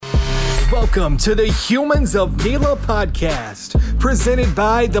Welcome to the Humans of Nela podcast, presented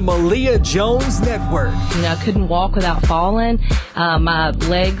by the Malia Jones Network. I couldn't walk without falling. My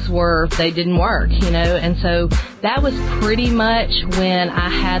legs didn't work, and so that was pretty much when I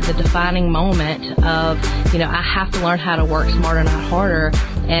had the defining moment of, I have to learn how to work smarter, not harder,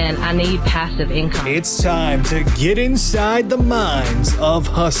 and I need passive income. It's time to get inside the minds of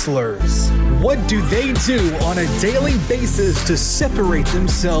hustlers. What do they do on a daily basis to separate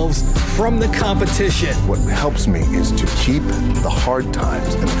themselves from the competition? What helps me is to keep the hard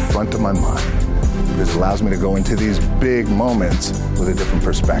times in the front of my mind, because it allows me to go into these big moments with a different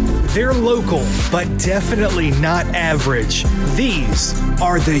perspective. They're local, but definitely not average. These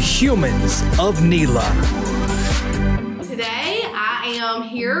are the Humans of Nela. Today, I am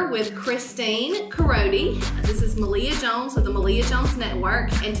here with Christine Carodi. This is Malia Jones of the Malia Jones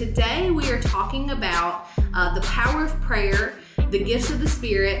Network, and today we are talking about the power of prayer, the gifts of the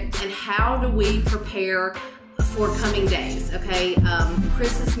Spirit, and how do we prepare for coming days, okay?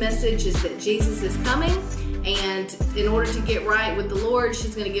 Chris's message is that Jesus is coming, and in order to get right with the Lord,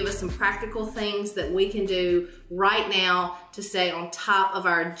 she's going to give us some practical things that we can do right now to stay on top of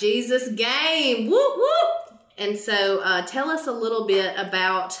our Jesus game. Whoop, whoop! And so tell us a little bit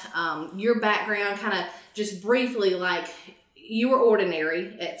about your background, kind of just briefly, like you were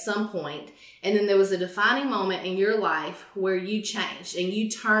ordinary at some point, and then there was a defining moment in your life where you changed and you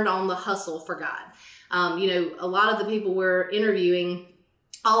turned on the hustle for God. A lot of the people we're interviewing,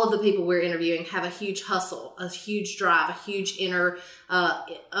 all of the people we're interviewing have a huge hustle, a huge drive, a huge inner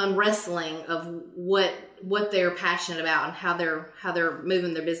unwrestling of what they're passionate about and how they're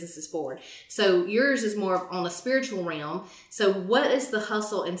moving their businesses forward. So yours is more on a spiritual realm. So what is the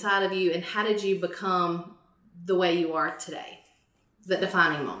hustle inside of you, and how did you become the way you are today? The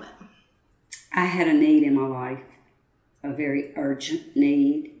defining moment. I had a need in my life, a very urgent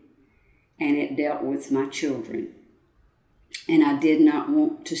need, and it dealt with my children. And I did not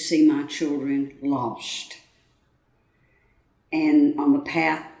want to see my children lost. And on the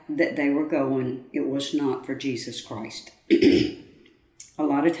path that they were going, it was not for Jesus Christ. A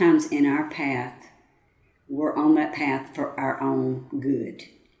lot of times in our path, we're on that path for our own good,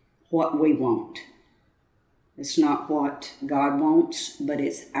 what we want. It's not what God wants, but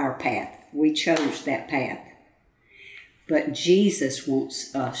it's our path. We chose that path. But Jesus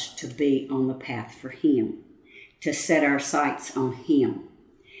wants us to be on the path for Him, to set our sights on Him.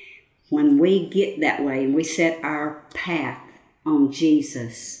 When we get that way and we set our path on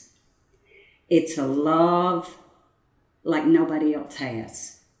Jesus, it's a love like nobody else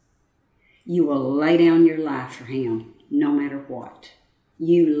has. You will lay down your life for Him no matter what.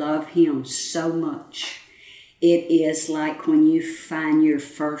 You love Him so much. It is like when you find your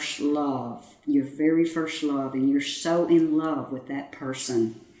first love, your very first love, and you're so in love with that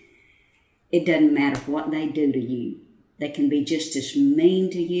person. It doesn't matter what they do to you. They can be just as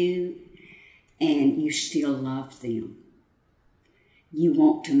mean to you, and you still love them. You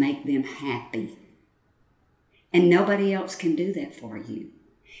want to make them happy. And nobody else can do that for you.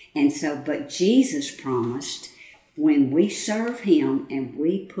 And so, but Jesus promised when we serve Him and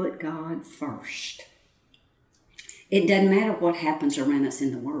we put God first, it doesn't matter what happens around us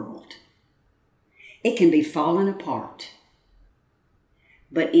in the world. It can be falling apart.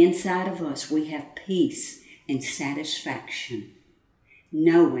 But inside of us, we have peace and satisfaction,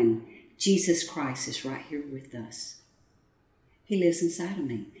 knowing Jesus Christ is right here with us. He lives inside of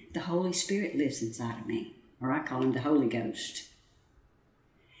me. The Holy Spirit lives inside of me, or I call Him the Holy Ghost.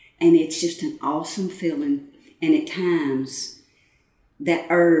 And it's just an awesome feeling. And at times, that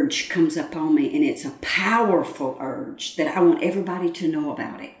urge comes up on me, and it's a powerful urge that I want everybody to know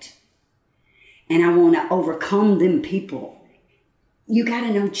about it. And I want to overcome them people. You got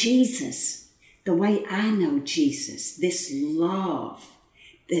to know Jesus the way I know Jesus, this love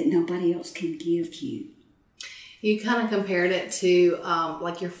that nobody else can give you. You kind of compared it to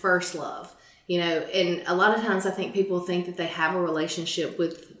like your first love, and a lot of times I think people think that they have a relationship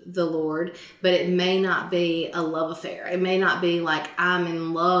with the Lord, but it may not be a love affair. It may not be like I'm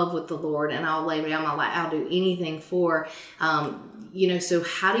in love with the Lord and I'll lay down my life, I'll do anything for, so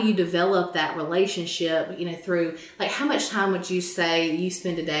how do you develop that relationship, through, like, how much time would you say you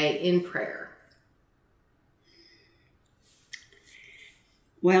spend a day in prayer?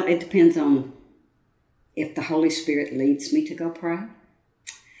 Well, it depends on if the Holy Spirit leads me to go pray.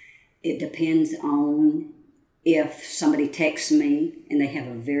 It depends on if somebody texts me and they have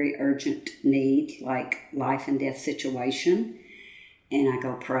a very urgent need, like life and death situation, and I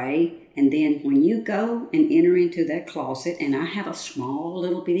go pray. And then when you go and enter into that closet, and I have a small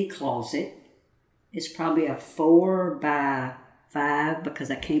little bitty closet, it's probably a 4 by 5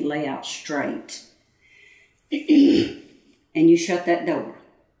 because I can't lay out straight. And you shut that door.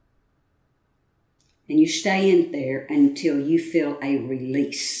 And you stay in there until you feel a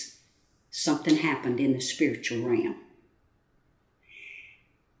release. Something happened in the spiritual realm.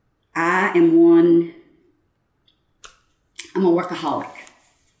 I'm a workaholic.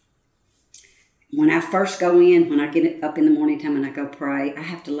 When I first go in, when I get up in the morning time and I go pray, I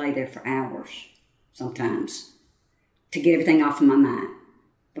have to lay there for hours sometimes to get everything off of my mind.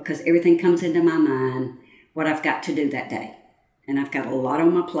 Because everything comes into my mind, what I've got to do that day. And I've got a lot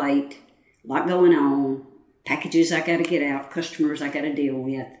on my plate, a lot going on, packages I got to get out, customers I got to deal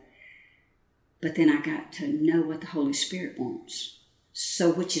with. But then I got to know what the Holy Spirit wants.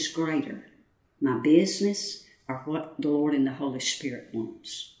 So which is greater, my business or what the Lord and the Holy Spirit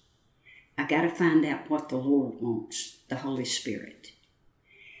wants? I got to find out what the Lord wants, the Holy Spirit.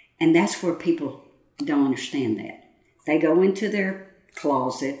 And that's where people don't understand that. They go into their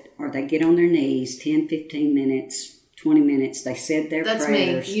closet or they get on their knees 10, 15 minutes, 20 minutes. They said their prayers. That's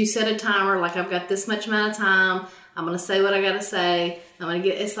me. You set a timer, like I've got this much amount of time. I'm going to say what I got to say.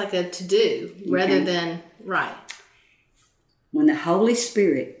 It's like a to-do rather than, right. When the Holy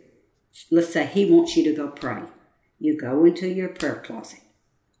Spirit, let's say He wants you to go pray. You go into your prayer closet.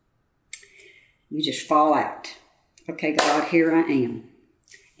 You just fall out. Okay, God, here I am.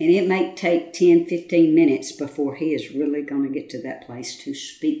 And it may take 10, 15 minutes before He is really going to get to that place to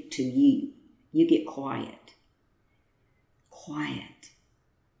speak to you. You get quiet. Quiet.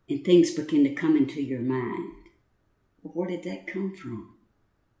 And things begin to come into your mind. Well, where did that come from?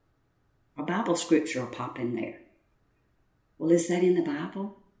 A Bible scripture will pop in there. Well, is that in the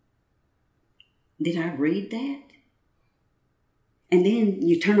Bible? Did I read that? And then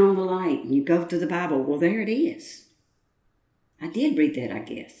you turn on the light and you go through the Bible. Well, there it is. I did read that, I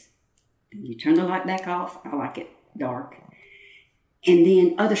guess. And you turn the light back off. I like it dark. And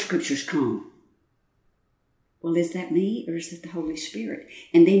then other scriptures come. Well, is that me or is it the Holy Spirit?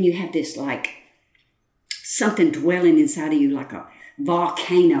 And then you have this like something dwelling inside of you like a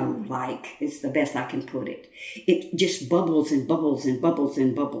volcano, like it's the best I can put it. It just bubbles and bubbles and bubbles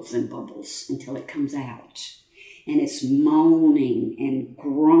and bubbles and bubbles until it comes out. And it's moaning and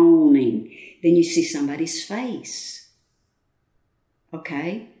groaning. Then you see somebody's face.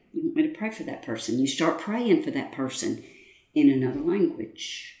 Okay, you want me to pray for that person. You start praying for that person in another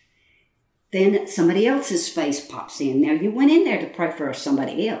language. Then somebody else's face pops in. Now you went in there to pray for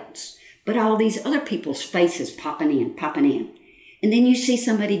somebody else, but all these other people's faces popping in. And then you see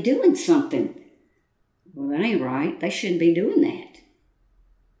somebody doing something. Well, that ain't right. They shouldn't be doing that.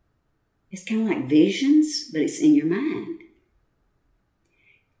 It's kind of like visions, but it's in your mind.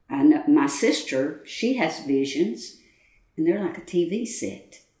 I know my sister, she has visions, and they're like a TV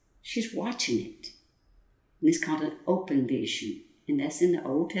set. She's watching it. And it's called an open vision. And that's in the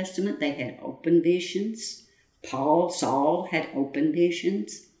Old Testament. They had open visions. Saul had open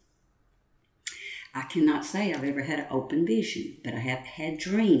visions. I cannot say I've ever had an open vision, but I have had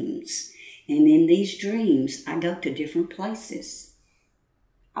dreams. And in these dreams, I go to different places.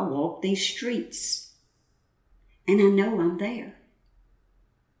 I walk these streets, and I know I'm there.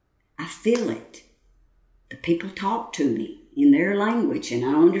 I feel it. The people talk to me in their language, and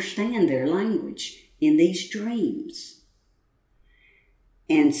I understand their language in these dreams.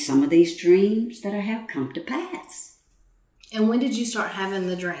 And some of these dreams that I have come to pass. And when did you start having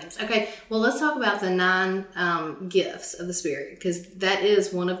the dreams? Okay, well, let's talk about the 9 gifts of the Spirit, because that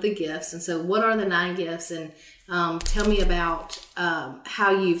is one of the gifts. And so what are the 9 gifts? And tell me about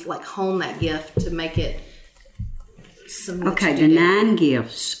how you've honed that gift to make it something. Okay, the 9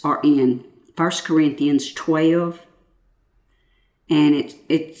 gifts are in 1 Corinthians 12, and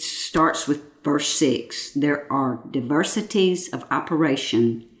it starts with verse 6. There are diversities of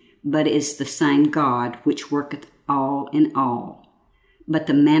operation, but it is the same God which worketh all in all. But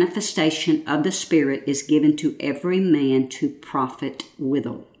the manifestation of the Spirit is given to every man to profit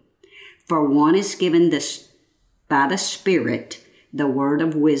withal. For one is given by the Spirit the word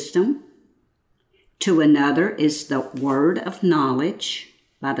of wisdom, to another is the word of knowledge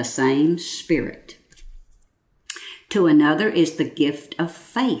by the same Spirit. To another is the gift of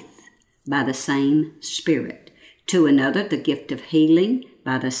faith by the same Spirit. To another the gift of healing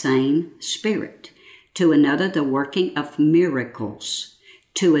by the same Spirit. To another the working of miracles.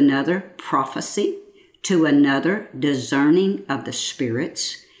 To another prophecy. To another discerning of the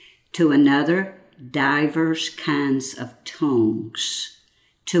spirits. To another divers kinds of tongues.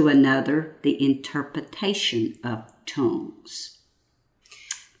 To another the interpretation of tongues.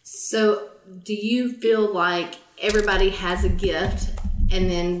 So do you feel like everybody has a gift, and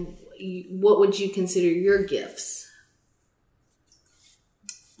then what would you consider your gifts?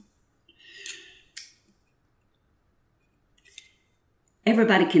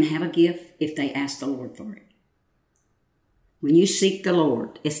 Everybody can have a gift if they ask the Lord for it. When you seek the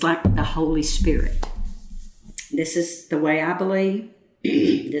Lord, it's like the Holy Spirit. This is the way I believe.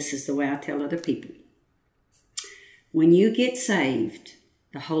 This is the way I tell other people. When you get saved,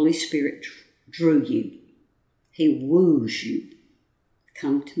 the Holy Spirit drew you. He woos you.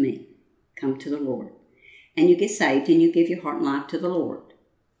 Come to me. Come to the Lord. And you get saved and you give your heart and life to the Lord.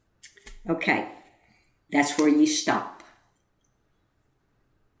 Okay, that's where you stop.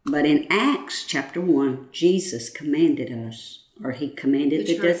 But in Acts chapter 1, Jesus commanded us, or he commanded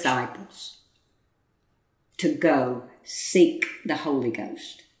the disciples to go seek the Holy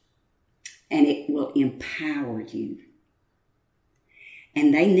Ghost. And it will empower you.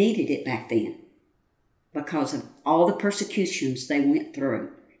 And they needed it back then because of all the persecutions they went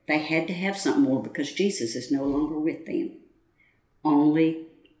through. They had to have something more because Jesus is no longer with them. Only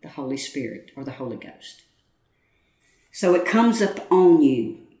the Holy Spirit or the Holy Ghost. So it comes up on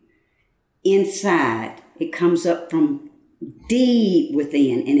you inside. It comes up from deep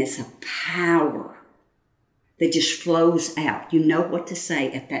within, and it's a power that just flows out. You know what to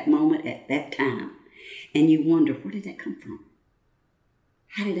say at that moment, at that time. And you wonder, where did that come from?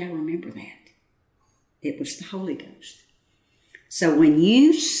 How did I remember that? It was the Holy Ghost. So when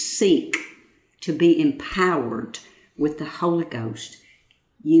you seek to be empowered with the Holy Ghost,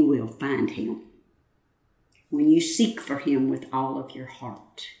 you will find him. When you seek for him with all of your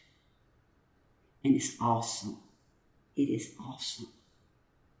heart. And it's awesome. It is awesome.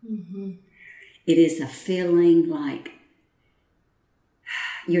 Mm-hmm. It is a feeling like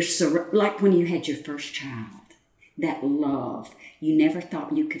like when you had your first child. That love. You never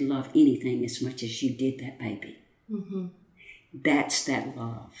thought you could love anything as much as you did that baby. Mm-hmm. That's that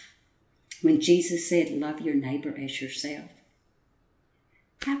love. When Jesus said, love your neighbor as yourself.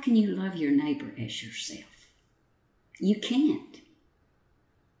 How can you love your neighbor as yourself? You can't.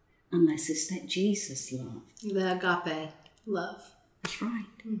 Unless it's that Jesus love. The agape love. That's right.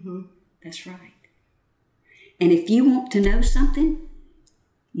 Mm-hmm. That's right. And if you want to know something,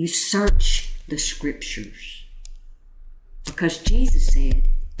 you search the scriptures. Because Jesus said,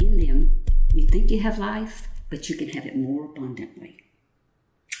 in them, you think you have life, but you can have it more abundantly.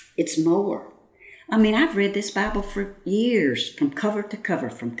 It's more. I mean, I've read this Bible for years, from cover to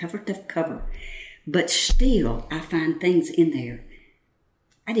cover, but still I find things in there.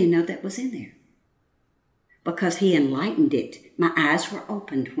 I didn't know that was in there. Because he enlightened it. My eyes were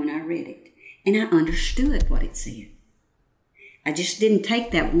opened when I read it, and I understood what it said. I just didn't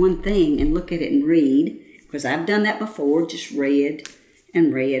take that one thing and look at it and read, because I've done that before, just read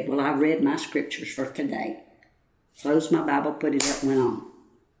and read. Well, I read my scriptures for today. Closed my Bible, put it up, went on.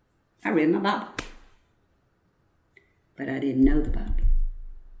 I read my Bible. But I didn't know the Bible.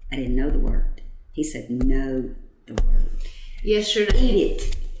 I didn't know the Word. He said, know the Word. Yesterday, eat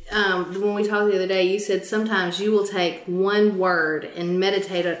it. When we talked the other day, you said sometimes you will take one word and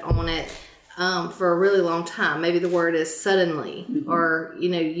meditate on it for a really long time. Maybe the word is suddenly, mm-hmm. or,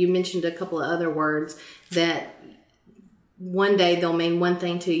 you mentioned a couple of other words that one day they'll mean one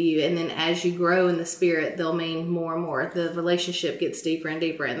thing to you, and then as you grow in the Spirit, they'll mean more and more. The relationship gets deeper and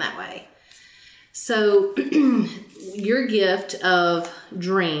deeper in that way. So your gift of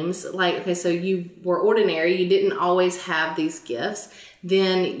dreams, so you were ordinary, you didn't always have these gifts.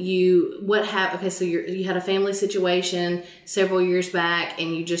 Then you had a family situation several years back,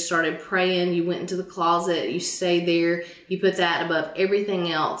 and you just started praying. You went into the closet, you stayed there, you put that above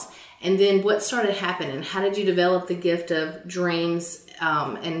everything else. And then what started happening? How did you develop the gift of dreams?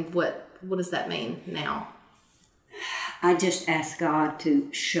 And what does that mean now? I just asked God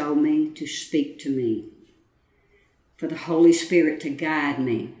to show me, to speak to me, for the Holy Spirit to guide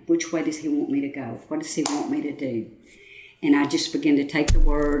me. Which way does he want me to go? What does he want me to do? And I just began to take the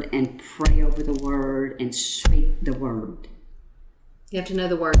word and pray over the word and speak the word. You have to know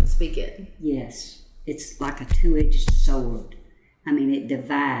the word and speak it. Yes. It's like a two-edged sword. I mean, it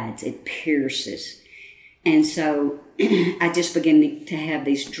divides, it pierces. And so I just began to have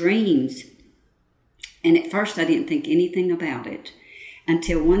these dreams. And at first I didn't think anything about it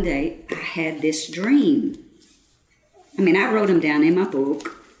until one day I had this dream. I mean, I wrote them down in my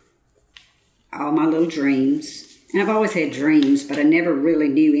book, all my little dreams. And I've always had dreams, but I never really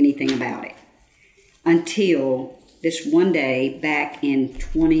knew anything about it. Until this one day back in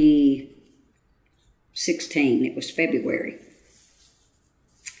 2016, it was February.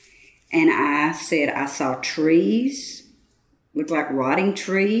 And I said I saw trees, looked like rotting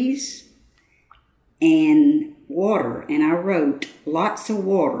trees, and water. And I wrote, lots of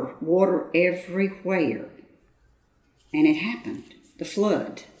water, water everywhere. And it happened, the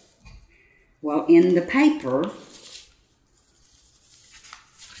flood. Well, in the paper,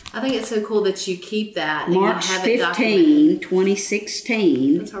 I think it's so cool that you keep that. And March you have 15,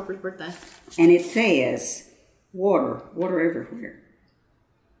 2016. That's Harper's birthday. And it says, water everywhere.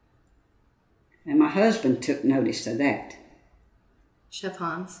 And my husband took notice of that. Chef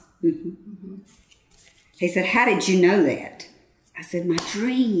Hans. He said, how did you know that? I said, my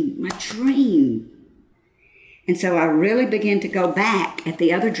dream. And so I really began to go back at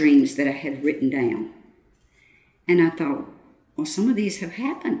the other dreams that I had written down. And I thought, well, some of these have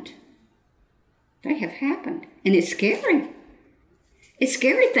happened. They have happened. And it's scary. It's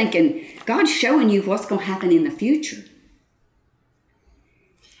scary thinking God's showing you what's going to happen in the future.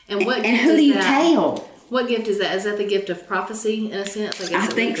 And what and who do you tell? What gift is that? Is that the gift of prophecy in a sense? I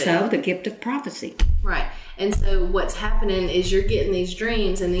think so, the gift of prophecy. Right. And so what's happening is you're getting these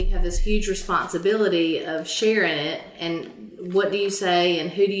dreams and you have this huge responsibility of sharing it. And what do you say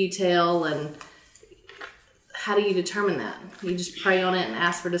and who do you tell and how do you determine that? You just pray on it and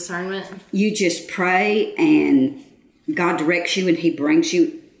ask for discernment? You just pray and God directs you and He brings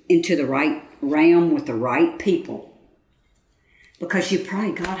you into the right realm with the right people. Because you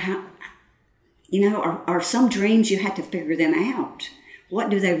pray, God, how, are some dreams you have to figure them out? What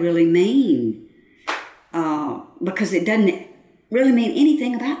do they really mean? Because it doesn't really mean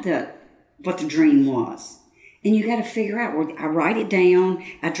anything about what the dream was. And you got to figure out, well, I write it down,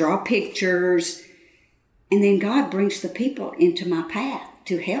 I draw pictures, and then God brings the people into my path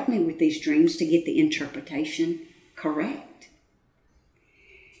to help me with these dreams to get the interpretation correct.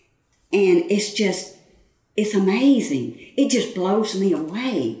 And it's amazing. It just blows me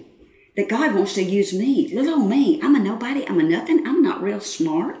away that God wants to use me. Little old me. I'm a nobody. I'm a nothing. I'm not real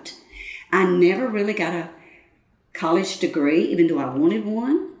smart. I never really got a college degree, even though I wanted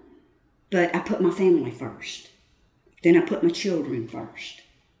one. But I put my family first. Then I put my children first.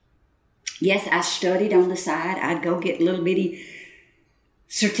 Yes, I studied on the side. I'd go get little bitty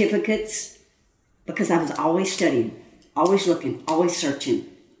certificates because I was always studying, always looking, always searching.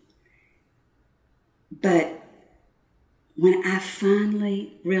 But when I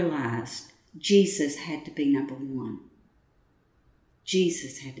finally realized Jesus had to be number one,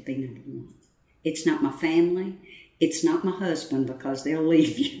 Jesus had to be number one. It's not my family. It's not my husband because they'll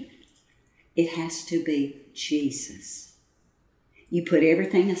leave you. It has to be Jesus. You put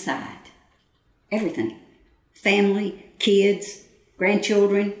everything aside. Everything. Family, kids,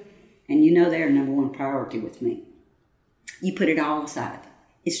 grandchildren, and they're number one priority with me. You put it all aside.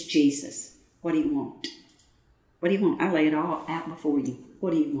 It's Jesus. What do you want? What do you want? I lay it all out before you.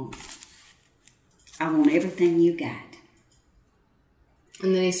 What do you want? I want everything you got.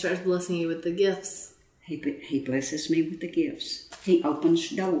 And then He starts blessing you with the gifts. He blesses me with the gifts. He opens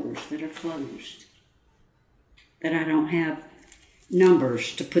doors that are closed. That I don't have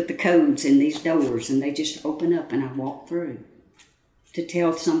numbers to put the codes in these doors, and they just open up and I walk through. To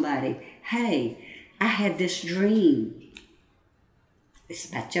tell somebody, hey, I had this dream. It's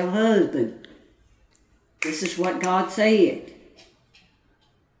about your husband. This is what God said.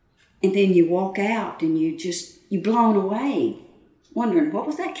 And then you walk out and you're blown away, wondering, what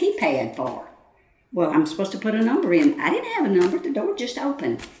was that keypad for? Well, I'm supposed to put a number in. I didn't have a number. The door just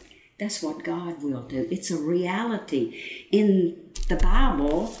opened. That's what God will do. It's a reality. In the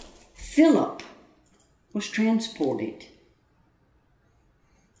Bible, Philip was transported.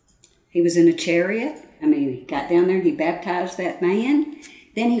 He was in a chariot. He got down there and he baptized that man.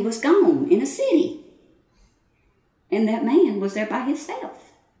 Then he was gone in a city. And that man was there by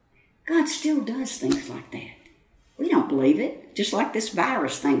himself. God still does things like that. We don't believe it. Just like this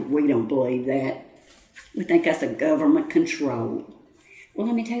virus thing, we don't believe that. We think that's a government control. Well,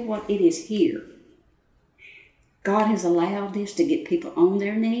 let me tell you what, it is here. God has allowed this to get people on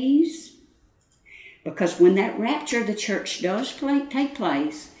their knees. Because when that rapture of the church does take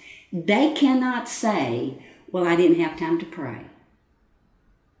place, they cannot say, well, I didn't have time to pray.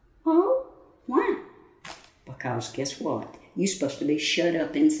 Oh, why? Because guess what? You're supposed to be shut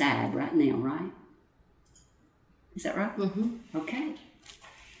up inside right now, right? Is that right? Mm-hmm. Okay.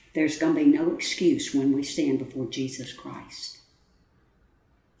 There's going to be no excuse when we stand before Jesus Christ.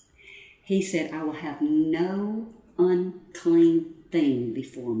 He said, I will have no unclean thing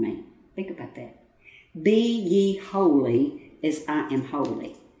before me. Think about that. Be ye holy as I am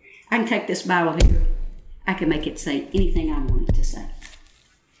holy. I can take this Bible here. I can make it say anything I want it to say.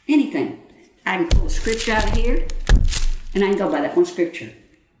 Anything. I can pull a scripture out of here, and I can go by that one scripture.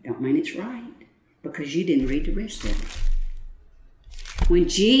 Don't mean it's right, because you didn't read the rest of it. When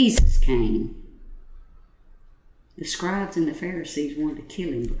Jesus came, the scribes and the Pharisees wanted to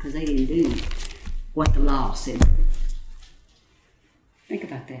kill him because they didn't do what the law said. Think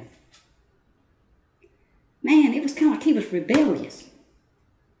about that. Man, it was kind of like he was rebellious.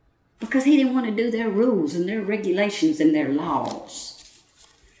 because he didn't want to do their rules and their regulations and their laws.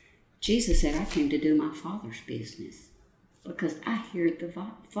 Jesus said, I came to do my Father's business because I hear the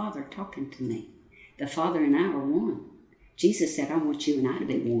Father talking to me. The Father and I are one. Jesus said, I want you and I to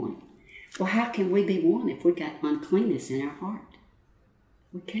be one. Well, how can we be one if we got uncleanness in our heart?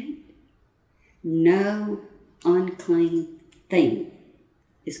 We can't. No unclean thing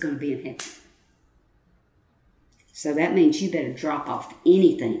is going to be in heaven. So that means you better drop off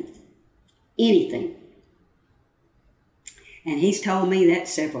anything. Anything. And he's told me that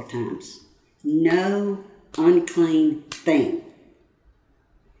several times. No unclean thing.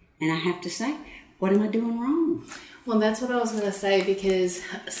 And I have to say, what am I doing wrong? Well, that's what I was going to say, because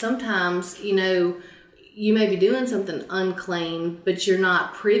sometimes, you may be doing something unclean, but you're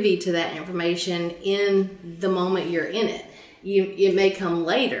not privy to that information in the moment you're in it. It may come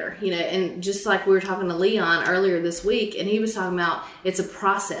later, and just like we were talking to Leon earlier this week, and he was talking about it's a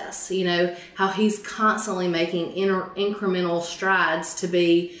process, how he's constantly making incremental strides to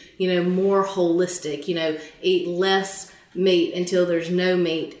be, more holistic, eat less meat until there's no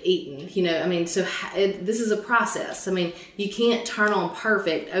meat eaten, so this is a process. You can't turn on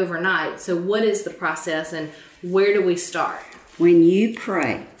perfect overnight. So what is the process and where do we start? When you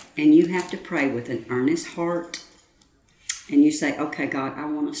pray, and you have to pray with an earnest heart, and you say, okay, God, I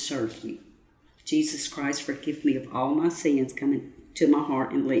want to serve you. Jesus Christ, forgive me of all my sins coming to my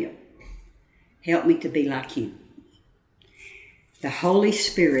heart and live. Help me to be like you. The Holy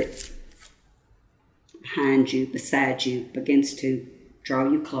Spirit behind you, beside you, begins to draw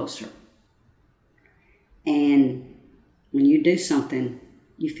you closer. And when you do something,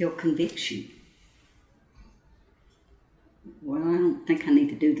 you feel conviction. Well, I don't think I need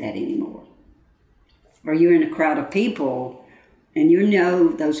to do that anymore. Or you're in a crowd of people, and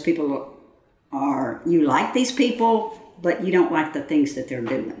those people you like these people, but you don't like the things that they're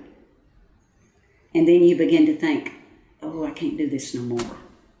doing. And then you begin to think, oh, I can't do this no more.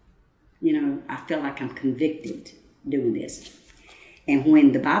 I feel like I'm convicted doing this. And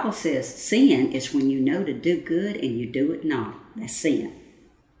when the Bible says sin is when you know to do good and you do it not. That's sin.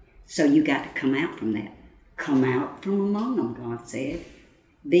 So you got to come out from that. Come out from among them, God said.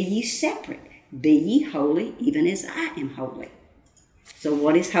 Be ye separate. Be ye holy, even as I am holy. So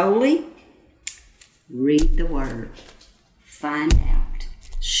what is holy? Read the Word. Find out.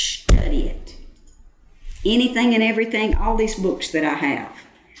 Study it. Anything and everything, all these books that I have,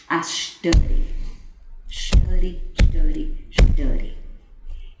 I study. Study.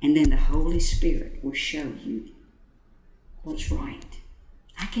 And then the Holy Spirit will show you what's right.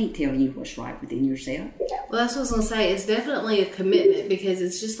 I can't tell you what's right within yourself. Well, that's what I was going to say. It's definitely a commitment, because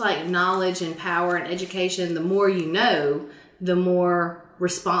it's just like knowledge and power and education. The more you know, the more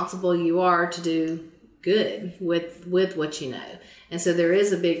responsible you are to do good with what you know. And so there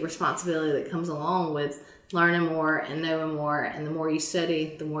is a big responsibility that comes along with learning more and knowing more. And the more you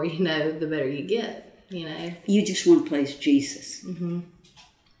study, the more you know, the better you get, You just want to please Jesus. Mm-hmm.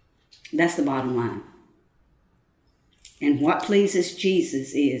 That's the bottom line. And what pleases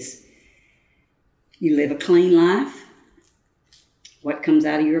Jesus is you live a clean life. What comes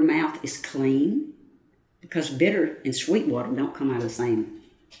out of your mouth is clean, because bitter and sweet water don't come out of the same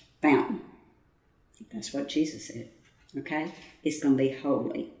fountain. That's what Jesus said. Okay? It's going to be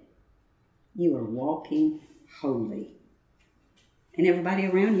holy. You are walking holy. And everybody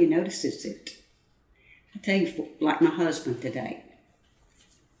around you notices it. I tell you, like my husband today.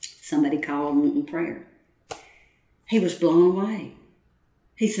 Somebody called wanting prayer. He was blown away.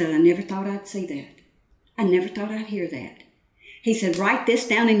 He said, I never thought I'd see that. I never thought I'd hear that. He said, write this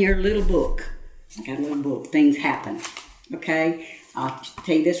down in your little book. I got a little book, Things Happen. Okay? I'll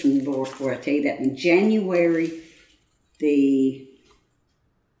tell you this one before I tell you that. In January the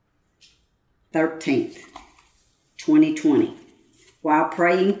 13th, 2020, while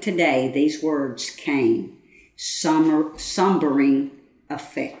praying today, these words came. Sombering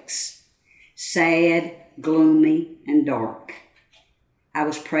effects. Sad, gloomy, and dark. I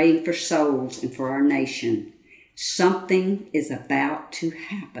was praying for souls and for our nation. Something is about to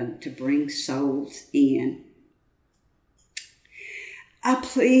happen to bring souls in. I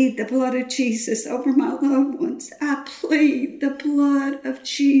plead the blood of Jesus over my loved ones. I plead the blood of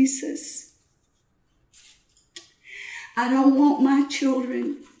Jesus. I don't want my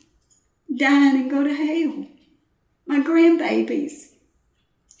children dying and go to hell. My grandbabies.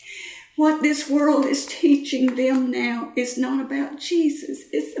 What this world is teaching them now is not about Jesus.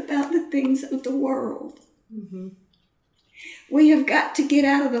 It's about the things of the world. Mm-hmm. We have got to get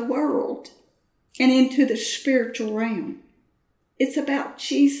out of the world and into the spiritual realm. It's about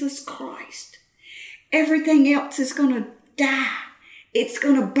Jesus Christ. Everything else is going to die. It's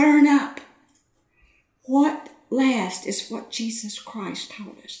going to burn up. What lasts is what Jesus Christ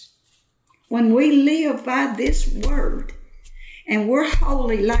told us. When we live by this word and we're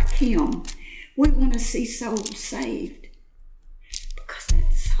holy like him, we want to see souls saved. Because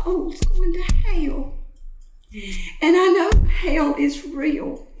that soul's going to hell. And I know hell is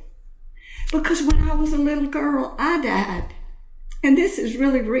real. Because when I was a little girl, I died. And this is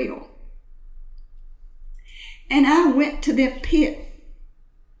really real. And I went to that pit.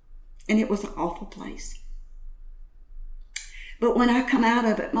 And it was an awful place. But when I come out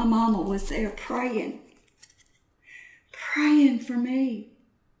of it, my mama was there praying for me.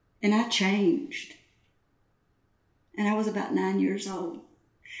 And I changed. And I was about 9 years old.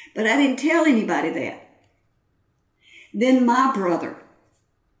 But I didn't tell anybody that. Then my brother,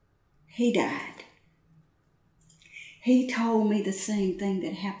 he died. He told me the same thing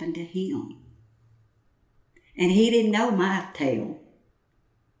that happened to him. And he didn't know my tale.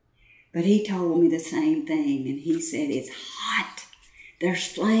 But he told me the same thing. And he said, it's hot. There's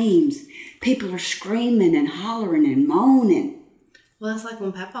flames. People are screaming and hollering and moaning. Well, it's like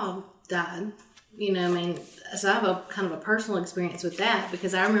when Papa died. You know, I mean, so I have a kind of a personal experience with that,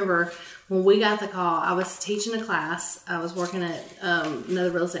 because I remember when we got the call, I was teaching a class. I was working at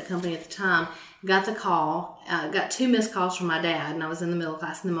another real estate company at the time. Got the call, got 2 missed calls from my dad, and I was in the middle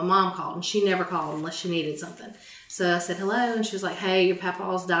class, and then my mom called, and she never called unless she needed something. So I said, hello, and she was like, hey, your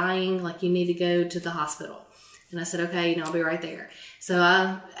papa's dying, like you need to go to the hospital. And I said, okay, I'll be right there. So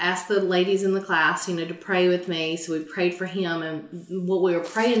I asked the ladies in the class, to pray with me. So we prayed for him. And what we were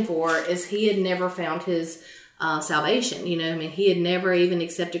praying for is he had never found his salvation. He had never even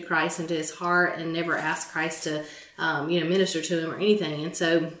accepted Christ into his heart and never asked Christ to, minister to him or anything. And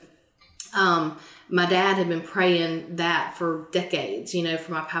so my dad had been praying that for decades,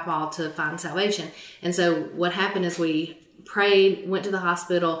 for my papa to find salvation. And so what happened is we prayed, went to the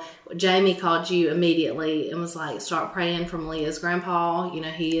hospital. Jamie called you immediately and was like, start praying for Malia's grandpa.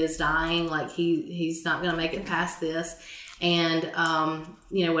 He is dying. Like he's not going to make it past this. And,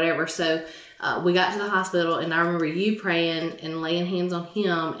 whatever. So we got to the hospital, and I remember you praying and laying hands on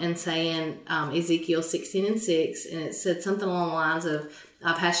him and saying Ezekiel 16:6. And it said something along the lines of,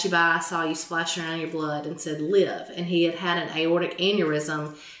 I passed you by, I saw you splash around your blood, and said, live. And he had had an aortic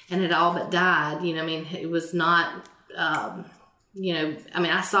aneurysm and had all but died. It was not... I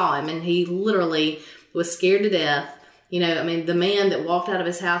saw him, and he literally was scared to death. The man that walked out of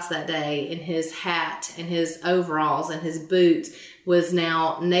his house that day in his hat and his overalls and his boots was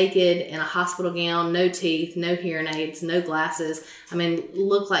now naked in a hospital gown, no teeth, no hearing aids, no glasses.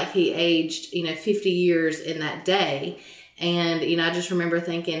 Looked like he aged, 50 years in that day. And, I just remember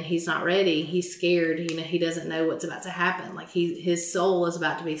thinking, he's not ready. He's scared. He doesn't know what's about to happen. Like his soul is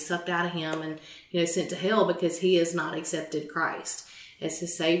about to be sucked out of him and, sent to hell because he has not accepted Christ as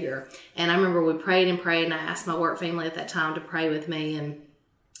his Savior. And I remember we prayed, and I asked my work family at that time to pray with me. And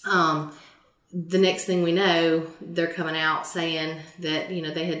the next thing we know, they're coming out saying that,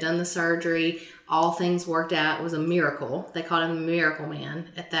 they had done the surgery. All things worked out. It was a miracle. They called him the Miracle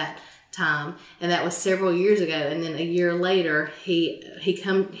Man at that time, and that was several years ago. And then a year later, he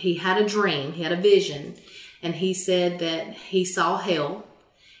had a dream, he had a vision, and he said that he saw hell,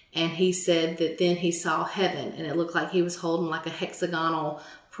 and he said that then he saw heaven, and it looked like he was holding like a hexagonal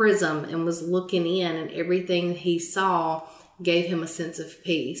prism and was looking in, and everything he saw gave him a sense of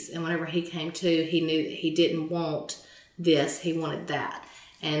peace. And whenever he came to, he knew that he didn't want this, he wanted that.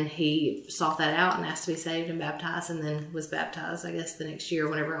 And he sought that out and asked to be saved and baptized, and then was baptized, I guess, the next year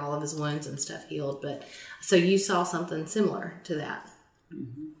whenever all of his wounds and stuff healed. But so you saw something similar to that.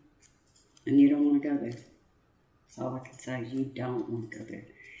 Mm-hmm. And you don't want to go there. That's all I can say. You don't want to go there.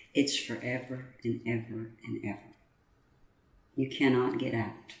 It's forever and ever and ever. You cannot get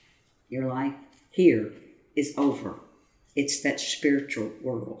out. Your life here is over. It's that spiritual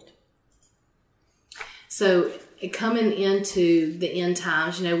world. So coming into the end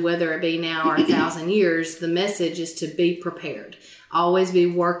times, whether it be now or 1,000 years, the message is to be prepared. Always be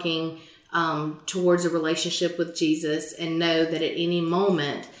working towards a relationship with Jesus, and know that at any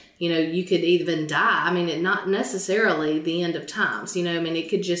moment, you could even die. Not necessarily the end of times, it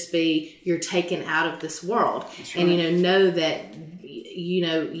could just be you're taken out of this world. Right. And, know that,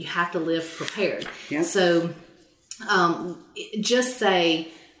 you have to live prepared. Yep. So just say,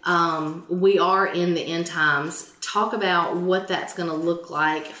 we are in the end times. Talk about what that's going to look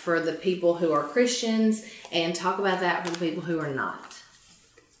like for the people who are Christians, and talk about that for the people who are not.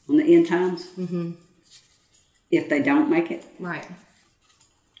 On the end times? Mm-hmm. If they don't make it? Right.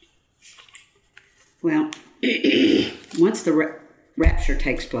 Well, once the rapture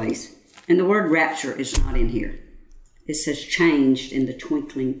takes place, and the word rapture is not in here. It says changed in the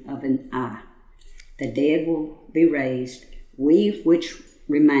twinkling of an eye. The dead will be raised. We which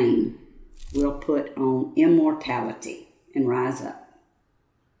remain will put on immortality and rise up.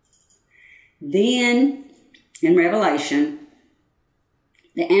 Then, in Revelation,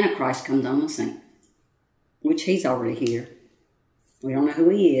 the Antichrist comes on the scene, which he's already here. We don't know who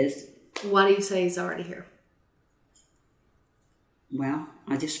he is. Why do you say he's already here? Well,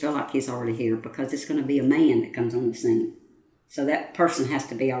 I just feel like he's already here because it's going to be a man that comes on the scene. So that person has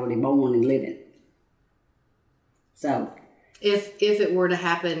to be already born and living. So, if it were to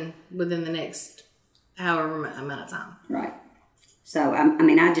happen within the next however amount of time. Right. So,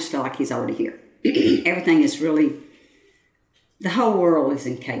 I just feel like he's already here. Everything is really, the whole world is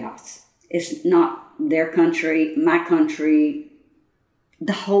in chaos. It's not their country, my country,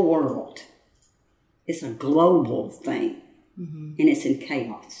 the whole world. It's a global thing. And it's in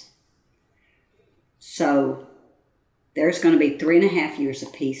chaos. So, there's going to be 3.5 years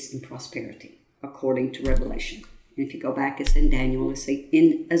of peace and prosperity, according to Revelation. And if you go back, it's in Daniel, it's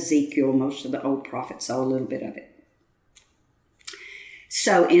in Ezekiel, most of the old prophets saw a little bit of it.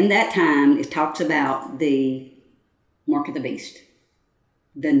 So in that time, it talks about the mark of the beast,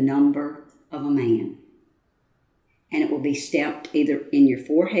 the number of a man. And it will be stamped either in your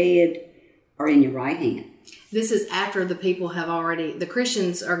forehead or in your right hand. This is after the people have already, the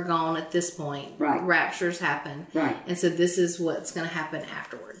Christians are gone at this point. Right. Raptures happen. Right. And so this is what's going to happen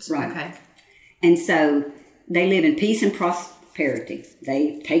afterwards. Right. Okay. And so they live in peace and prosperity.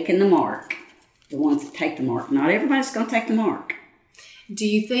 They've taken the mark, the ones that take the mark. Not everybody's going to take the mark. Do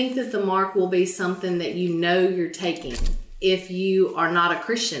you think that the mark will be something that you know you're taking if you are not a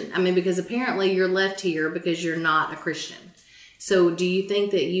Christian? I mean, because apparently you're left here because you're not a Christian. So do you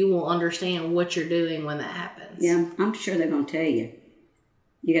think that you will understand what you're doing when that happens? Yeah, I'm sure they're going to tell you.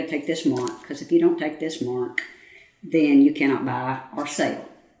 You got to take this mark, because if you don't take this mark, then you cannot buy or sell.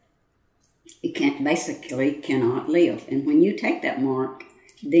 You cannot live. And when you take that mark,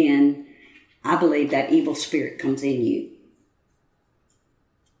 then I believe that evil spirit comes in you.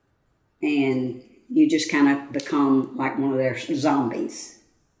 And you just kind of become like one of their zombies.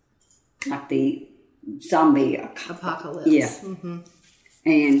 Like the zombie apocalypse. Yeah. Mm-hmm.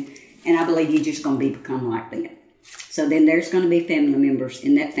 And I believe you're just going to become like that. So then there's going to be family members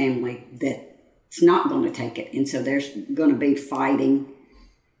in that family that's not going to take it. And so there's going to be fighting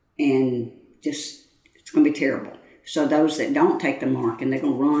and just, it's going to be terrible. So those that don't take the mark and they're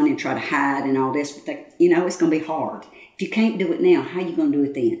going to run and try to hide and all this, but it's going to be hard. If you can't do it now, how are you going to do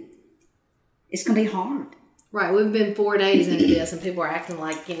it then? It's going to be hard. Right. We've been 4 days into this and people are acting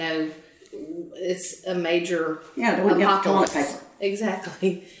like, it's a major they wouldn't get toilet paper.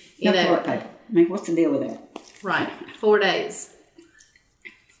 Exactly. Toilet paper. I mean, what's the deal with that? Right. 4 days.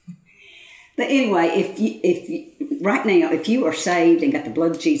 But anyway, if you right now, if you are saved and got the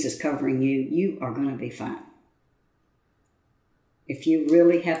blood of Jesus covering you, you are going to be fine. If you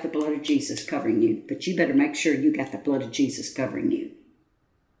really have the blood of Jesus covering you, but you better make sure you got the blood of Jesus covering you.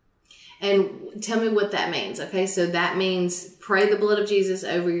 And tell me what that means. Okay, so that means pray the blood of Jesus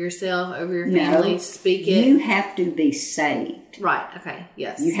over yourself, over your family, speak it. You have to be saved. Right, okay,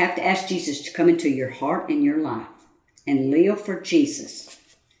 yes. You have to ask Jesus to come into your heart and your life and live for Jesus.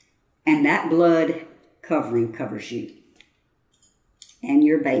 And that blood covering covers you and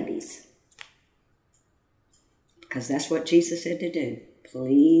your babies. Because that's what Jesus said to do.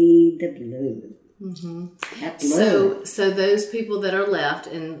 Plead the blood. Mm-hmm. That blood. So those people that are left,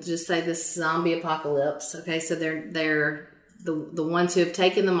 and just say this zombie apocalypse, okay, so they're the ones who have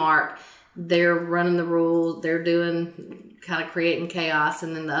taken the mark, they're running the rules, they're doing, kind of creating chaos,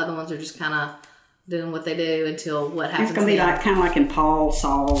 and then the other ones are just kind of doing what they do until what happens. It's going to be kind of like in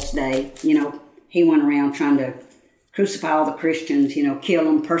Saul's day. He went around trying to crucify all the Christians, kill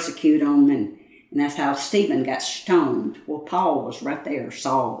them, persecute them, and that's how Stephen got stoned. Well, Paul was right there,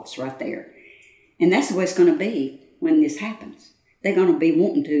 Saul was right there. And that's the way it's going to be when this happens. They're going to be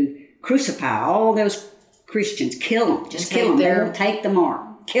wanting to crucify all those Christians, kill them, just kill them. They won't take the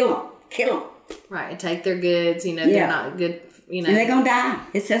mark, kill them. Right, and take their goods. They're not good. And they're going to die.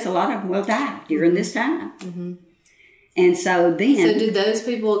 It says a lot of them will die during this time. Mm-hmm. And so then. So do those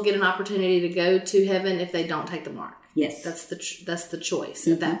people get an opportunity to go to heaven if they don't take the mark? Yes. That's the choice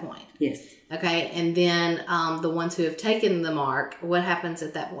at that point. Yes. Okay, and then the ones who have taken the mark, what happens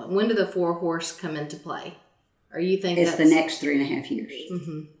at that point? When do the 4 horse come into play? Or you think it's the next 3.5 years?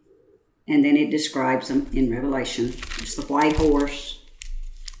 Mm-hmm. And then it describes them in Revelation. It's the white horse,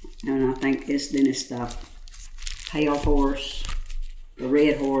 and I think it's the pale horse, the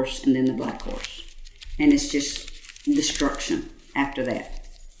red horse, and then the black horse. And it's just destruction after that.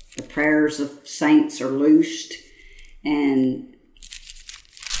 The prayers of saints are loosed, And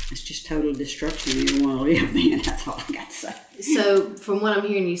it's just total destruction. You don't want to live then. That's all I got to say. So from what I'm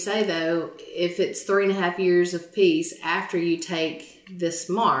hearing you say, though, if it's 3.5 years of peace after you take this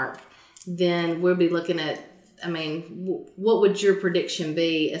mark, then we'll be looking at, I mean, what would your prediction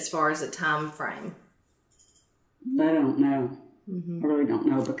be as far as a time frame? I don't know. I really don't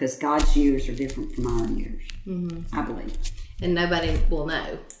know, because God's years are different from our years, I believe. And nobody will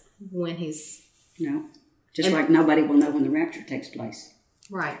know when he's... No. Just like nobody will know when the rapture takes place.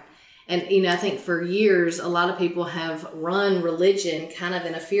 Right. And, you know, I think for years, a lot of people have run religion kind of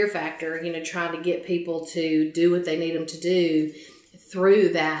in a fear factor, you know, trying to get people to do what they need them to do through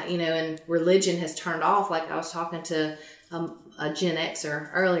that, you know, and religion has turned off. Like I was talking to a Gen Xer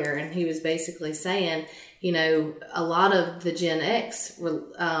earlier, and he was basically saying, you know, a lot of the Gen X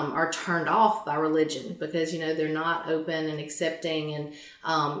are turned off by religion because, you know, they're not open and accepting, and,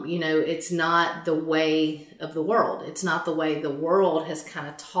 you know, it's not the way of the world. It's not the way the world has kind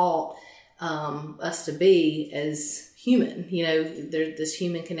of taught us to be as human. You know, there's this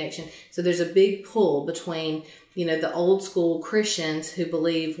human connection. So there's a big pull between, you know, the old school Christians who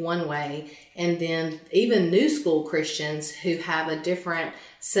believe one way, and then even new school Christians who have a different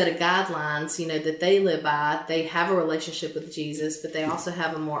set of guidelines, you know, that they live by. They have a relationship with Jesus, but they also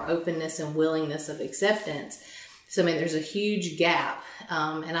have a more openness and willingness of acceptance. So, I mean, there's a huge gap.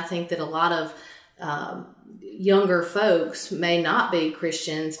 And I think that a lot of younger folks may not be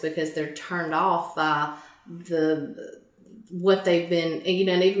Christians because they're turned off by what they've been, you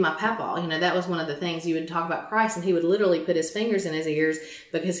know, and even my papa, you know, that was one of the things. You would talk about Christ, and he would literally put his fingers in his ears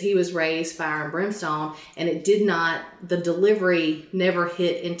because he was raised fire and brimstone, and the delivery never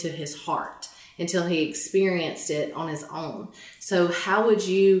hit into his heart until he experienced it on his own. So how would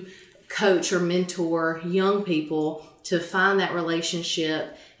you coach or mentor young people to find that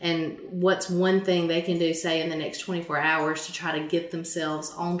relationship, and what's one thing they can do, say, in the next 24 hours to try to get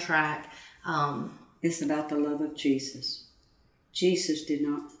themselves on track? It's about the love of Jesus. Jesus did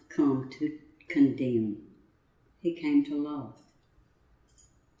not come to condemn. He came to love.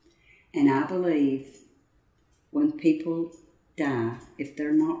 And I believe when people die, if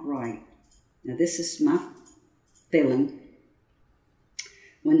they're not right, now this is my feeling,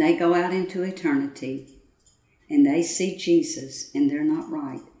 when they go out into eternity and they see Jesus and they're not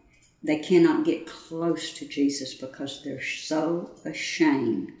right, they cannot get close to Jesus because they're so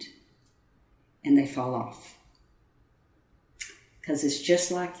ashamed and they fall off. Because it's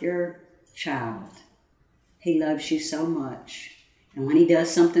just like your child. He loves you so much. And when he does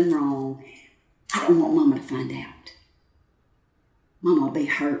something wrong, I don't want Mama to find out. Mama will be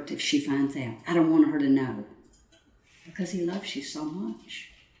hurt if she finds out. I don't want her to know. Because he loves you so much.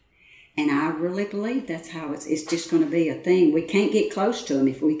 And I really believe that's how it's just going to be a thing. We can't get close to him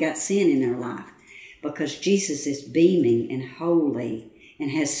if we got sin in our life. Because Jesus is beaming and holy and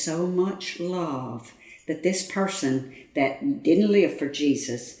has so much love that this person that didn't live for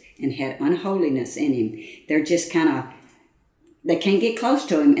Jesus and had unholiness in him, they're just they can't get close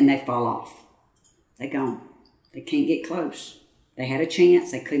to him and they fall off. They're gone. They can't get close. They had a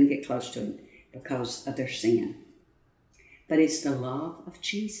chance, they couldn't get close to him because of their sin. But it's the love of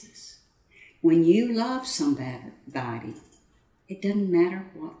Jesus. When you love somebody, it doesn't matter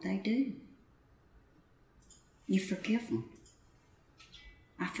what they do. You forgive them.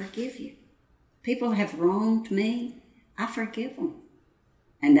 I forgive you. People have wronged me. I forgive them.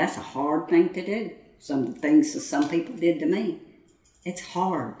 And that's a hard thing to do. Some of the things that some people did to me. It's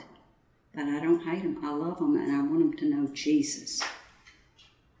hard. But I don't hate them. I love them, and I want them to know Jesus.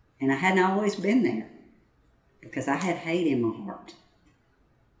 And I hadn't always been there because I had hate in my heart.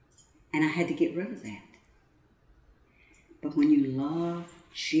 And I had to get rid of that. But when you love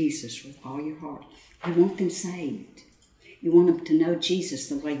Jesus with all your heart, you want them saved. You want them to know Jesus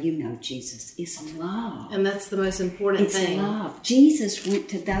the way you know Jesus. It's love. And that's the most important thing. It's love. Jesus went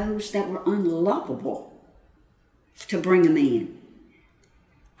to those that were unlovable to bring them in.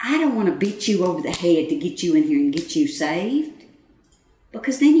 I don't want to beat you over the head to get you in here and get you saved,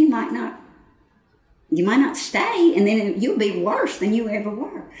 because then you might not stay, and then you'll be worse than you ever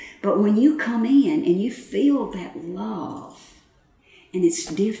were. But when you come in and you feel that love, and it's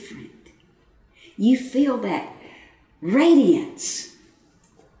different, you feel that radiance.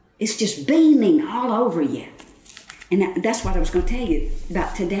 It's just beaming all over you. And that's what I was going to tell you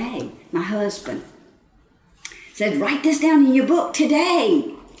about today. My husband said, write this down in your book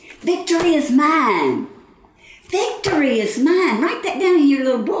today. Victory is mine. Victory is mine. Write that down in your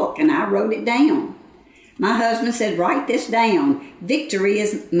little book. And I wrote it down. My husband said, write this down. Victory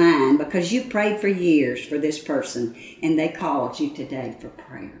is mine, because you prayed for years for this person and they called you today for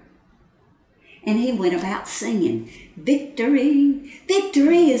prayer. And he went about singing, "Victory,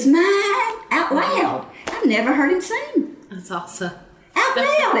 victory is mine," out loud. I've never heard him sing. That's awesome. Out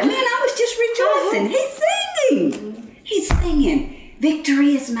loud. And man, I was just rejoicing. He's singing. He's singing,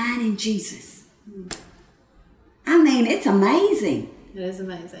 "Victory is mine in Jesus." I mean, it's amazing. It is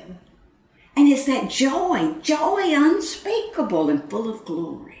amazing. And it's that joy unspeakable and full of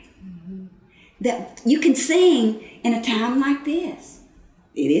glory, that you can sing in a time like this.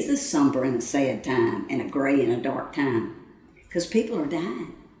 It is a somber and a sad time and a gray and a dark time because people are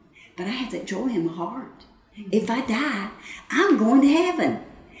dying. But I have that joy in my heart. If I die, I'm going to heaven.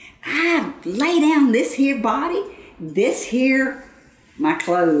 I lay down this here body, this here, my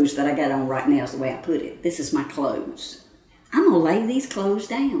clothes that I got on right now is the way I put it. This is my clothes. I'm going to lay these clothes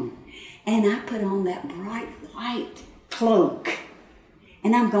down. And I put on that bright white cloak.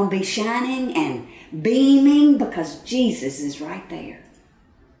 And I'm going to be shining and beaming because Jesus is right there.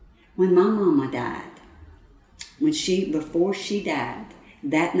 When my mama died, before she died,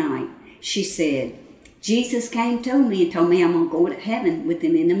 that night, she said, "Jesus came to me and told me I'm going to go to heaven with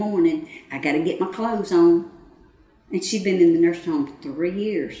him in the morning. I got to get my clothes on." And she'd been in the nursing home for 3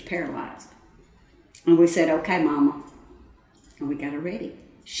 years, paralyzed. And we said, "Okay, Mama." And we got her ready.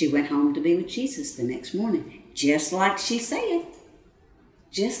 She went home to be with Jesus the next morning, just like she said.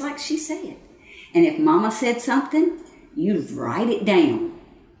 Just like she said. And if Mama said something, you'd write it down.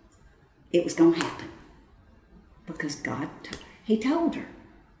 It was going to happen. Because God, he told her.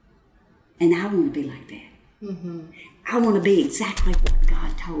 And I want to be like that. I want to be exactly what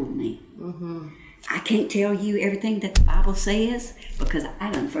God told me. I can't tell you everything that the Bible says because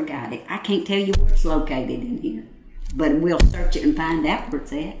I done forgot it. I can't tell you where it's located in here. But we'll search it and find out where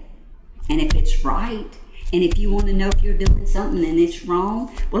it's at. And if it's right, and if you want to know if you're doing something and it's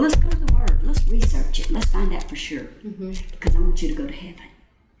wrong, well, let's go to the Word. Let's research it. Let's find out for sure. Because I want you to go to heaven.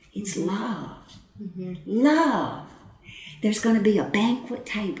 It's love. Love. There's going to be a banquet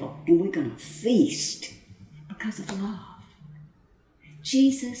table, and we're going to feast because of love.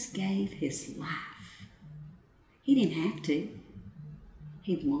 Jesus gave his life. He didn't have to.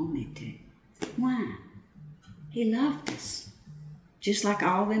 He wanted to. Why? He loved us. Just like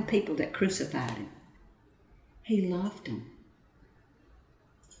all them people that crucified him. He loved them.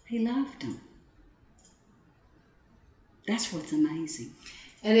 He loved them. That's what's amazing.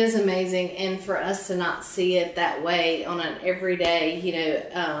 It is amazing, and for us to not see it that way on an everyday,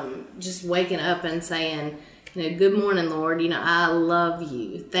 just waking up and saying, "Good morning, Lord, I love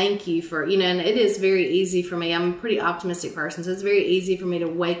you. Thank you for," and it is very easy for me. I'm a pretty optimistic person, so it's very easy for me to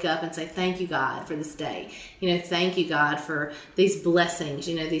wake up and say, "Thank you, God, for this day. Thank you, God, for these blessings,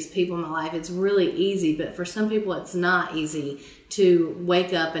 these people in my life." It's really easy, but for some people, it's not easy to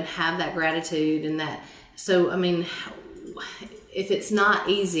wake up and have that gratitude and that. So, if it's not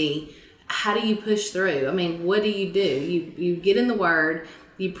easy, how do you push through? What do? You get in the Word,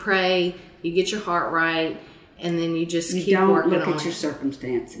 you pray, you get your heart right, and then you just keep working on it. You don't look at your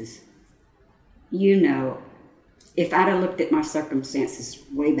circumstances. If I'd have looked at my circumstances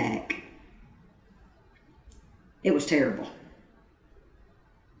way back, it was terrible.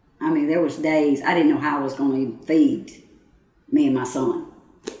 There was days I didn't know how I was going to feed me and my son.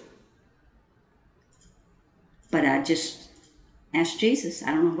 But I just asked Jesus, "I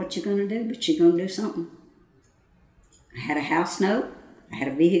don't know what you're going to do, but you're going to do something." I had a house note, I had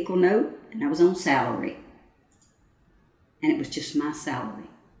a vehicle note, and I was on salary. And it was just my salary.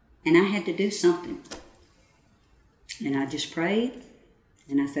 And I had to do something. And I just prayed,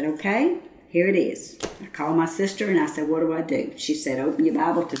 and I said, "Okay, here it is." I called my sister, and I said, "What do I do?" She said, "Open your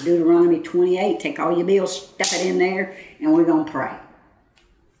Bible to Deuteronomy 28, take all your bills, stuff it in there, and we're going to pray."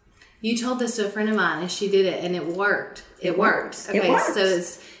 You told this to a friend of mine, and she did it, and it worked. It worked. Okay, it works. So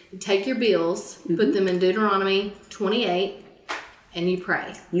it's take your bills, put them in Deuteronomy 28, and you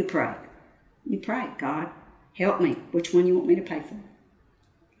pray. You pray. You pray. "God, help me. Which one you want me to pay for?"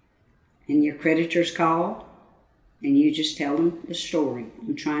 And your creditors call, and you just tell them the story.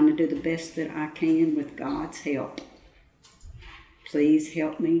 "I'm trying to do the best that I can with God's help. Please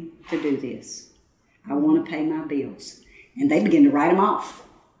help me to do this. I want to pay my bills." And they begin to write them off.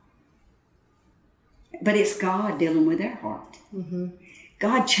 But it's God dealing with their heart.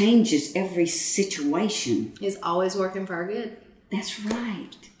 God changes every situation. He's always working for our good. That's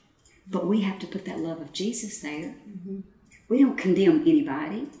right. But we have to put that love of Jesus there. We don't condemn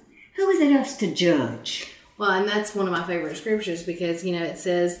anybody. Who is it us to judge? Well, and that's one of my favorite scriptures because, it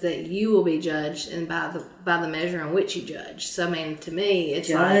says that you will be judged and by the measure in which you judge. So, to me, it's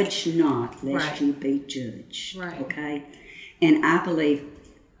judge not, lest right. you be judged. Right. Okay? And I believe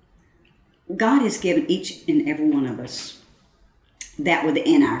God has given each and every one of us that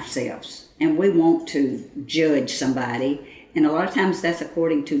within ourselves. And we want to judge somebody. And a lot of times that's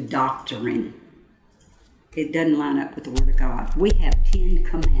according to doctrine. It doesn't line up with the Word of God. We have 10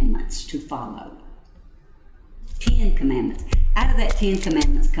 commandments to follow. 10 commandments. Out of that 10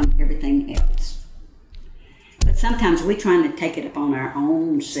 commandments come everything else. But sometimes we're trying to take it upon our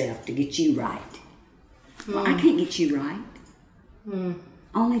own self to get you right. Well, I can't get you right.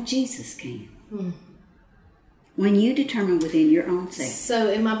 Only Jesus can. When you determine within your own self. So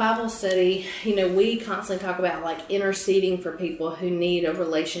in my Bible study, we constantly talk about like interceding for people who need a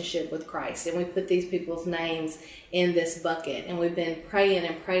relationship with Christ. And we put these people's names in this bucket. And we've been praying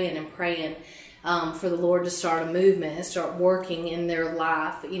and praying and praying for the Lord to start a movement and start working in their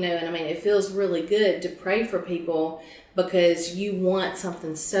life. And it feels really good to pray for people because you want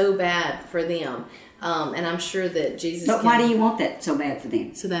something so bad for them. And I'm sure that Jesus But why do you want that so bad for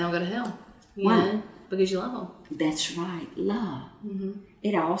them? So they don't go to hell. Why? Because you love them. That's right, love.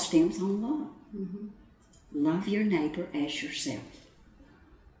 It all stems on love. Love your neighbor as yourself.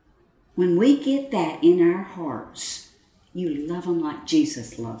 When we get that in our hearts, you love them like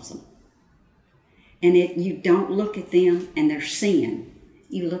Jesus loves them. And if you don't look at them and their sin,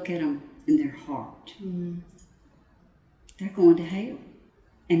 you look at them in their heart. They're going to hell.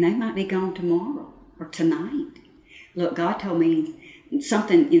 And they might be gone tomorrow or tonight. Look, God told me,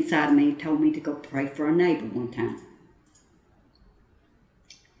 something inside of me told me to go pray for a neighbor one time.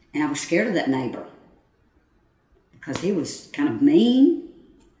 And I was scared of that neighbor because he was kind of mean.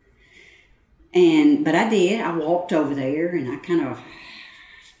 But I did. I walked over there and I kind of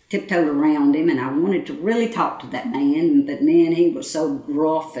tiptoed around him, and I wanted to really talk to that man, but man, he was so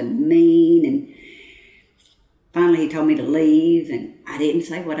gruff and mean. And finally he told me to leave, and I didn't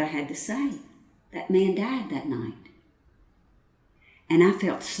say what I had to say. That man died that night. And I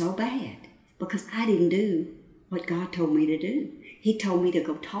felt so bad because I didn't do what God told me to do. He told me to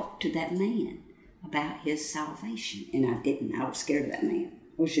go talk to that man about his salvation. And I didn't. I was scared of that man.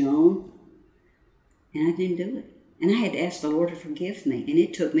 I was young. And I didn't do it. And I had to ask the Lord to forgive me. And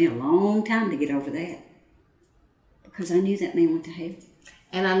it took me a long time to get over that. Because I knew that man went to hell.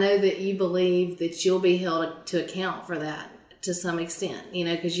 And I know that you believe that you'll be held to account for that to some extent.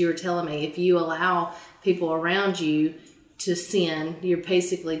 Because you were telling me if you allow people around you to sin, you're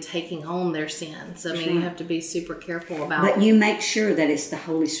basically taking on their sin. So, you have to be super careful about it. But you make sure that it's the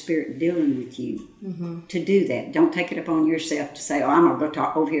Holy Spirit dealing with you to do that. Don't take it upon yourself to say, I'm going to go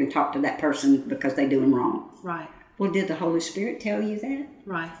talk over here and talk to that person because they're doing wrong. Right. Well, did the Holy Spirit tell you that?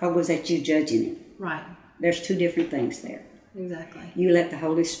 Right. Or was that you judging it? Right. There's two different things there. Exactly. You let the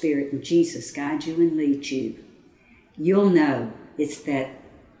Holy Spirit and Jesus guide you and lead you. You'll know it's that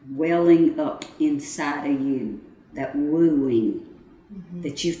welling up inside of you, that wooing,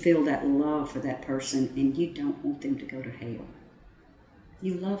 that you feel that love for that person and you don't want them to go to hell.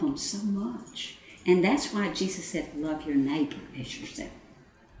 You love them so much. And that's why Jesus said, love your neighbor as yourself.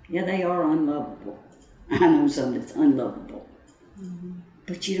 Yeah, they are unlovable. I know some that's unlovable.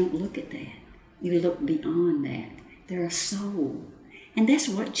 But you don't look at that. You look beyond that. They're a soul. And that's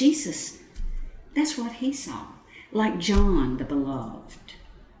what Jesus, that's what he saw. Like John the Beloved.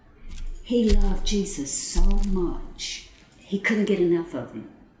 He loved Jesus so much, he couldn't get enough of him.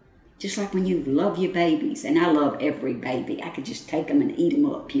 Just like when you love your babies, and I love every baby. I could just take them and eat them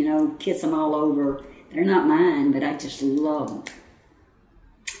up, kiss them all over. They're not mine, but I just love them.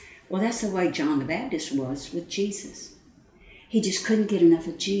 Well, that's the way John the Baptist was with Jesus. He just couldn't get enough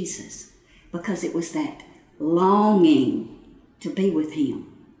of Jesus because it was that longing to be with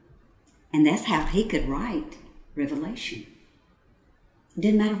him. And that's how he could write Revelation. It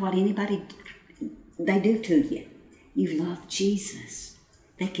didn't matter what anybody they do to you. You love Jesus.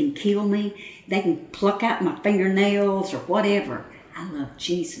 They can kill me. They can pluck out my fingernails or whatever. I love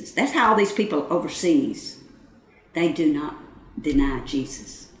Jesus. That's how all these people overseas, they do not deny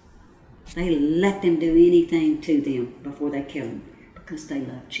Jesus. They let them do anything to them before they kill them because they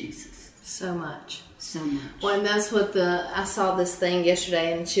love Jesus. So much. So much. Well, and that's what I saw this thing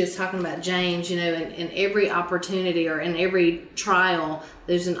yesterday, and she was talking about James, in every opportunity or in every trial,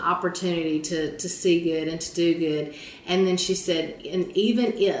 there's an opportunity to see good and to do good. And then she said, and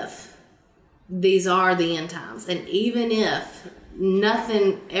even if these are the end times, and even if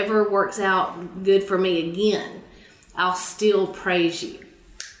nothing ever works out good for me again, I'll still praise you.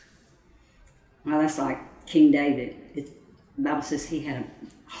 Well, that's like King David. The Bible says he had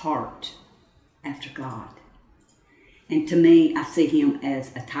a heart after God. And to me, I see him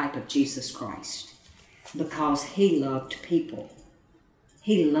as a type of Jesus Christ because he loved people.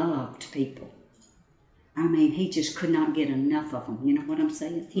 He loved people. I mean, he just could not get enough of them. You know what I'm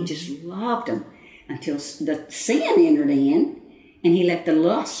saying? He just loved them until the sin entered in And he let the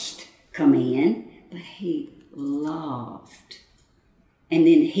lust come in, but he loved. And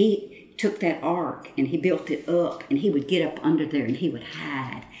then he took that ark and he built it up, and he would get up under there and he would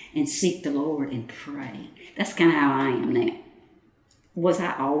hide and seek the Lord and pray. That's kind of how I am now. Was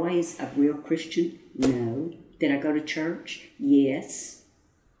I always a real Christian? No. Did I go to church? Yes.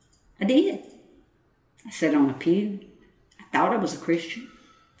 I did. I sat on a pew. I thought I was a Christian.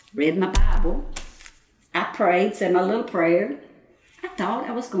 Read my Bible. I prayed, said my little prayer. I thought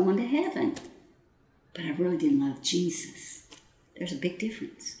I was going to heaven. But I really didn't love Jesus. There's a big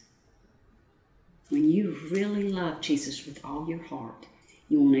difference. When you really love Jesus with all your heart,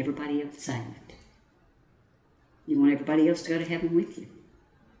 you want everybody else saved. You want everybody else to go to heaven with you.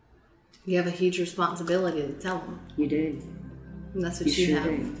 You have a huge responsibility to tell them. You do. And that's what you sure have.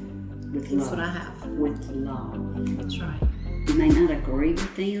 do. With That's love. what I have. With love. That's right. You may not agree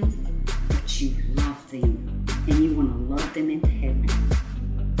with them, but you love them. And you want to love them into heaven.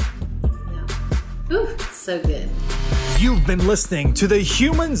 Yeah. Ooh, so good. You've been listening to the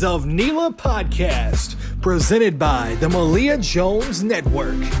Humans of Nela podcast, presented by the Malia Jones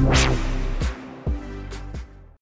Network.